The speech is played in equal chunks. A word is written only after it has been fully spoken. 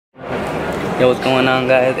Yo, what's going on,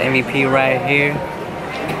 guys? MVP right here.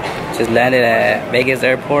 Just landed at Vegas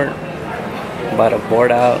airport. About to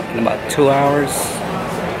board out in about 2 hours.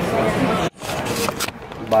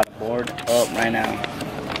 About to board up right now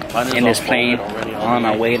in this plane on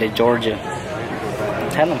our way to Georgia.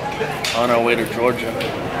 Tell them. On our way to Georgia.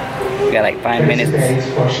 We got like 5 minutes. Is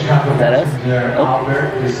that us? Oh.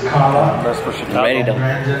 That's for Chicago. Ready though.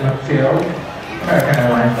 American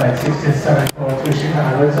Airlines Flight 1674 to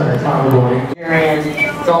Chicago, so the time we're going. You're in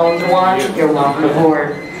Zone 1, you're welcome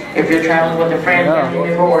aboard. If you're traveling with a friend, family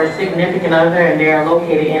member, or a significant other and they are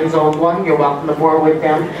located in Zone 1, you're welcome aboard with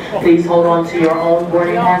them. Please hold on to your own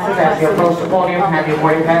boarding passes as you approach the podium. Have your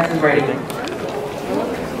boarding passes ready. You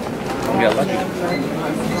got lucky.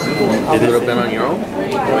 Did it have been on your own?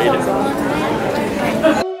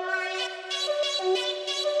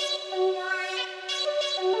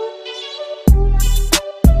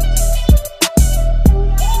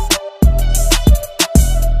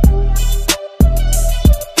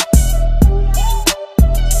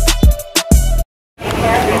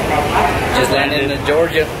 Just landed in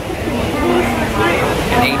Georgia.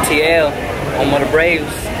 In ATL. Home of the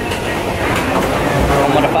Braves.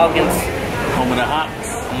 Home of the Falcons. Home of the Hawks.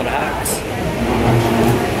 Home of the Hawks.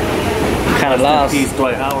 Kind of lost. Peace,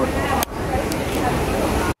 Dwight Howard.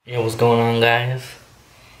 Yo, what's going on, guys?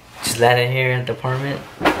 Just landed here at the apartment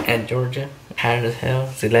at Georgia. Tired as hell.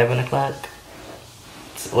 It's 11 o'clock.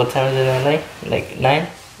 What time is it in LA? Like 9?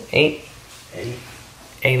 8? 8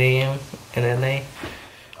 a.m. in LA.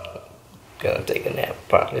 Gonna take a nap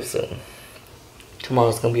probably soon.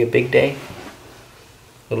 Tomorrow's gonna be a big day.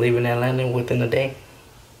 We're leaving Atlanta within a day.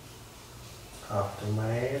 Off to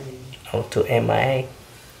Miami. Off to MIA.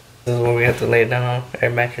 This is where we have to lay down on air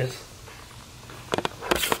mattress.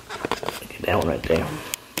 Look at that one right there.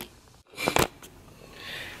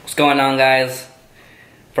 What's going on, guys?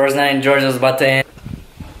 First night in Georgia is about to end.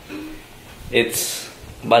 It's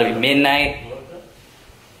about to be midnight.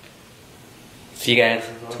 See you guys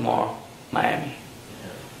tomorrow, Miami.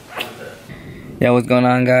 Yo, what's going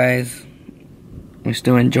on, guys? We're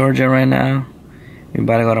still in Georgia right now. We're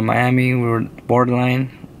about to go to Miami. We were borderline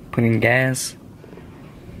putting gas.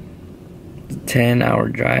 10-hour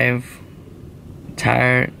drive.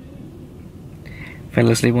 Tired. Fell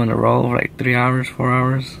asleep on the road for like 3 hours, 4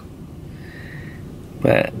 hours.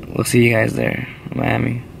 But we'll see you guys there,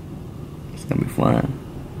 Miami. It's gonna be fun.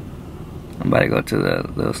 I'm about to go to the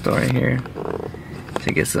little store right here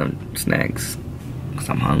to get some snacks, cause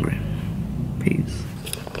I'm hungry. Peace.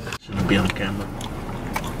 Shouldn't be on camera.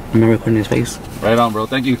 Remember putting his face? Right on, bro.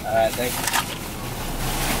 Thank you. Alright, thank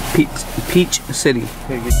you. Peach City.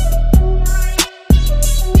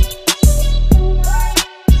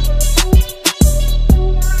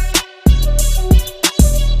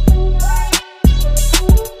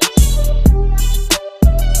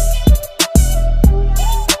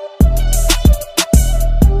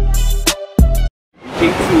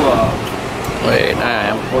 Wait,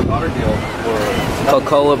 nah, Fort Lauderdale for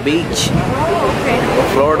Cocoa Beach,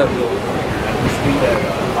 Florida.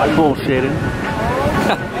 bullshitting.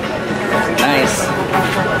 Nice.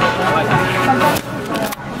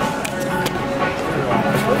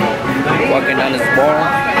 Walking down this bar,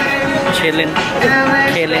 chilling,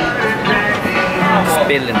 killing,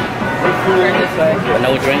 spilling, but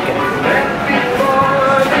no drinking.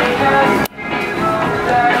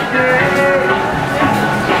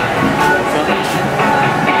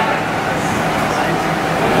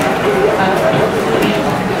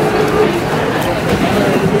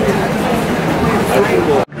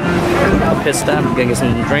 I'm pissed off. Gonna get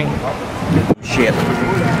some drink. Shit.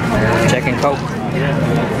 Jack and Coke.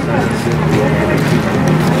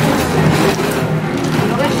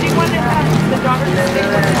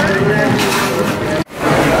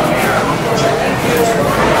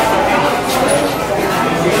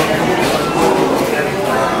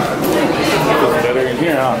 Feels better in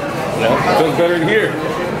here, huh? Yeah. Feels better in here.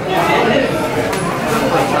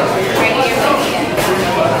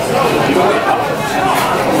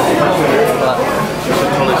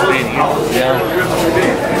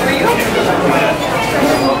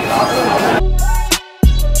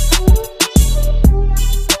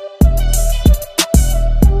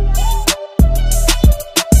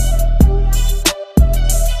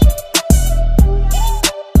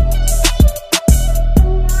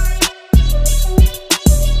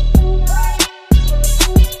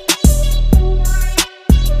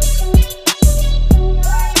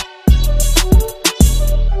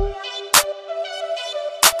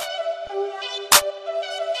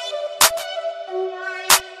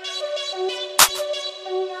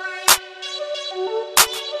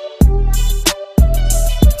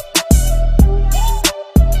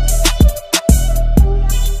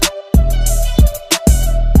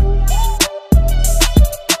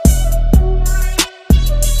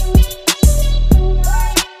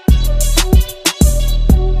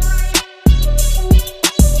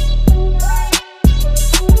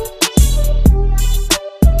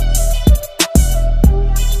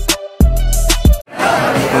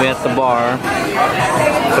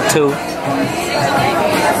 2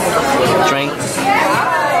 drinks.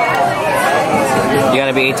 You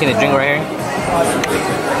gotta be 18 to drink right here.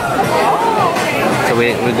 So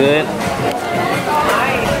we're good.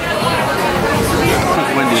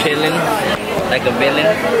 Chilling like a villain.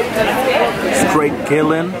 Straight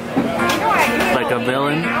killing like a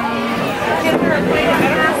villain.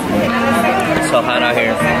 It's so hot out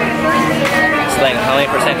here. It's like how many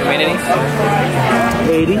percent humidity?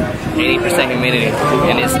 80% humidity.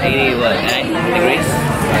 And it's 80 what, 9 degrees?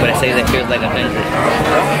 But it says it feels like 100.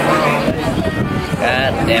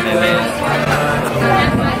 God damn it, man.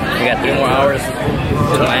 We got 3 more hours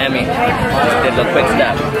to Miami. Did a quick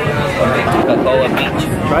stop. Cocoa Beach.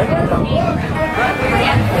 Right?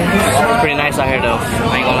 It's pretty nice out here though.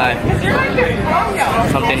 I ain't gonna lie.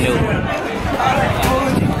 Something new.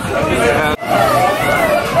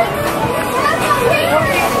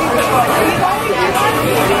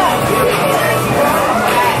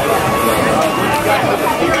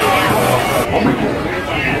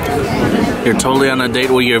 You're totally on a date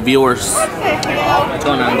with your viewers. What's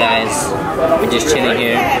going on, guys? We're just chilling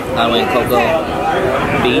here. I went Cocoa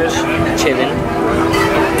Beach, chilling.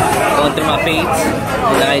 Going through my feeds,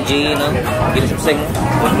 the IG, you know, getting some signal.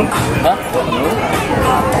 Huh?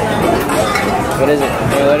 What is it?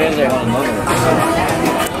 Hey, what is there?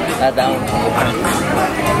 Not that one.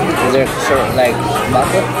 Is there short, like,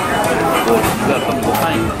 vodka? What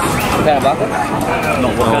kind of vodka? No,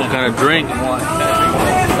 what kind of drink?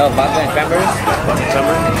 No, vodka and cranberries?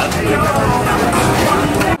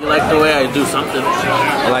 You like the way I do something?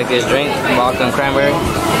 I like this drink, vodka and cranberry.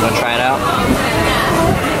 I'm gonna try it out.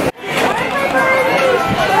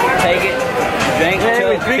 Take it, drink,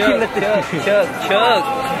 chug.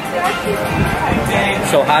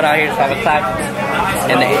 So hot out here, it's 5 o'clock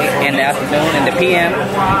in the afternoon, in the PM.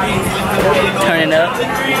 Turning up,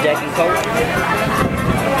 Jack and Coke.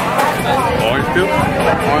 Orange peel?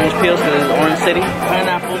 Orange peels because it's Orange City.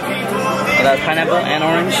 Pineapple. Oh, that's pineapple and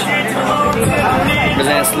orange.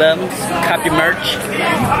 Brazilian slums. Copy merch.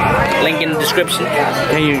 Link in the description.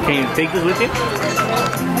 Can you take this with you?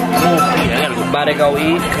 About to go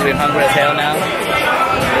eat because we're hungry as hell now.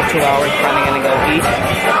 In 2 hours, finally gonna go eat.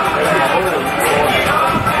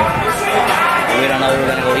 We don't know where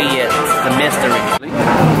we're gonna go eat yet. It's a mystery.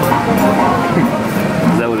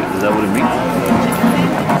 Is that what it means?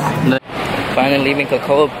 Finally leaving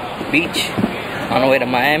Cocoa Beach on the way to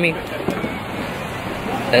Miami.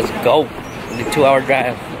 Let's go. It's a 2-hour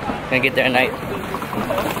drive. Gonna get there at night.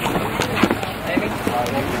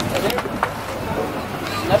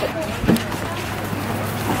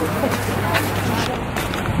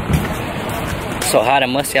 So hot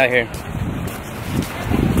and musty out here.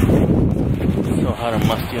 So hot and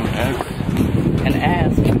musty on the ass. An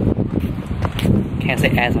ass. Can't say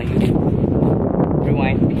ass on you.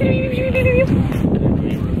 Rewind.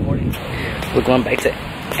 We're going back to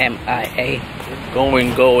MIA. Going,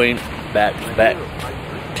 back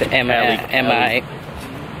To MIA.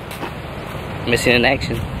 Missing in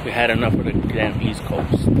action. We had enough of the damn East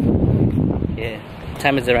Coast. Yeah. What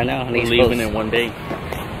time is it right now on the We're East leaving Coast? in 1 day.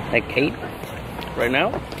 Like 8? Right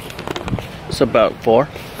now? It's about 4.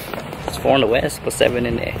 It's 4 in the west, but 7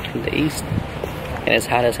 in the east. And it's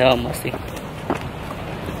hot as hell, musty.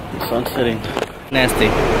 The sun's setting. Nasty.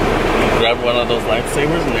 Grab one of those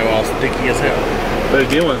lifesavers and they're all sticky as hell. Better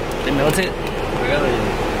get one. They melted? Really?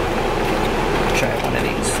 Try one of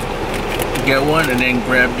these. Get one and then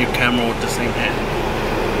grab your camera with the same hand.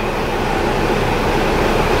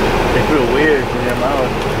 They feel weird in your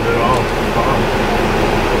mouth. They're all bomb.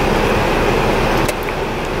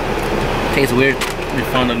 Tastes weird. We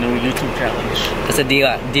found a new YouTube challenge. It's a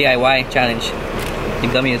DIY challenge. The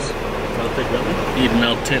gummies. Eat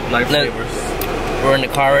melted lifesavers. We're in the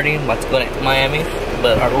car already, about to go to Miami,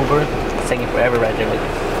 but our Uber is taking forever right there. Look.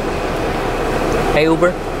 Hey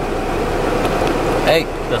Uber. Hey.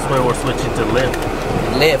 That's why we're switching to Lyft.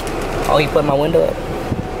 Lyft. Oh, he put my window up.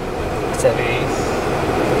 What's up? I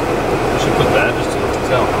should put that just to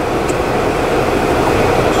tell.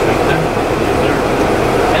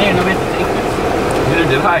 I didn't know we had to take this. Neither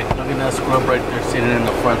did I. Look at that scrub right there sitting in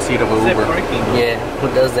the front seat of a Uber. Yeah, who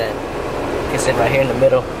does that? He sit right here in the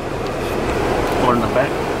middle. Or in the back.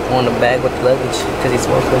 Or in the bag with the luggage, because he's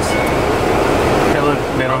smokeless. Hey look,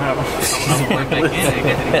 they don't have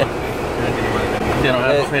they don't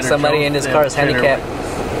have Look, somebody in this car is handicapped.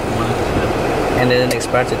 And then it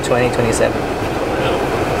expires to 2027.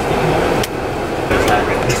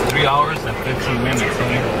 It's 3 hours and 15 minutes.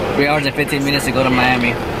 3 hours and 15 minutes to go to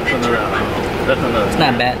Miami. It's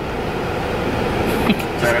not bad.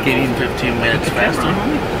 Just getting 15 minutes faster.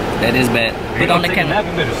 That is bad. Put on the camera.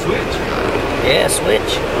 You better switch. Yeah, switch.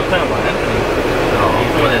 I'm talking about Anthony. No,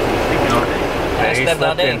 he's the one that's been sleeping all day. I He slept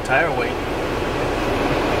all the day. entire way.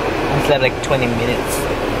 I slept like 20 minutes.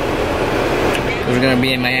 We're gonna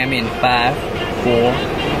be in Miami in 5, 4,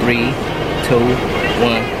 3, 2,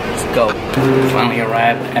 1. Let's go. Finally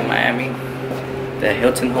arrived at Miami, the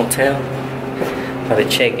Hilton Hotel. About to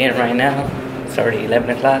check in right now. It's already 11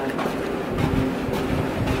 o'clock.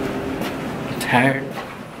 I'm tired.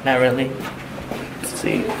 Not really. Let's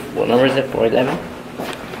see. What number is it? 411?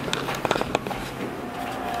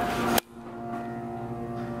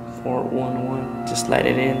 411. Just slide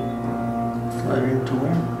it in. Slide it into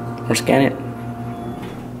where? Or scan it.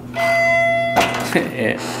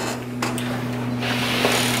 Yeah.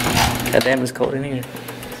 God damn, it's cold in here.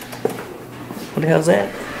 What the hell is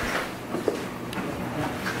that?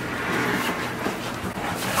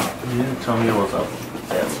 You didn't tell me it was up.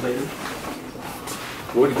 Elevator.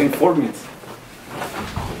 What do you think Ford means?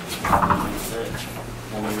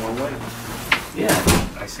 Only one way. Yeah.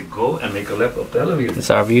 I said go and make a left up the elevator. It's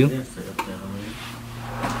our view. Yes, up there.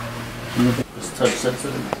 It's touch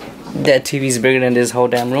sensitive. That TV's bigger than this whole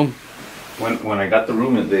damn room. When I got the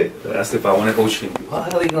room, they asked if I wanted ocean view. How the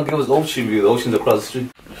hell are you gonna give us ocean view? The ocean's across the street.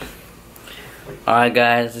 Alright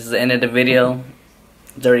guys, this is the end of the video.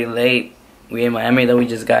 It's already late. We in Miami though, we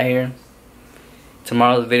just got here.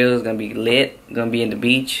 Tomorrow's video is gonna be lit. Gonna be in the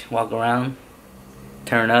beach, walk around,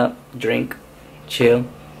 turn up, drink, chill,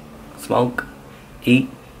 smoke, eat,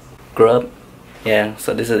 grub. Yeah,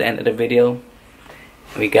 so this is the end of the video.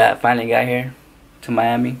 We finally got here to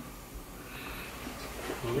Miami.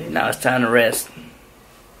 Now it's time to rest.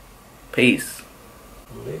 Peace.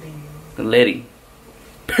 The Liddy.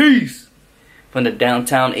 Peace! From the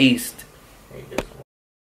downtown east.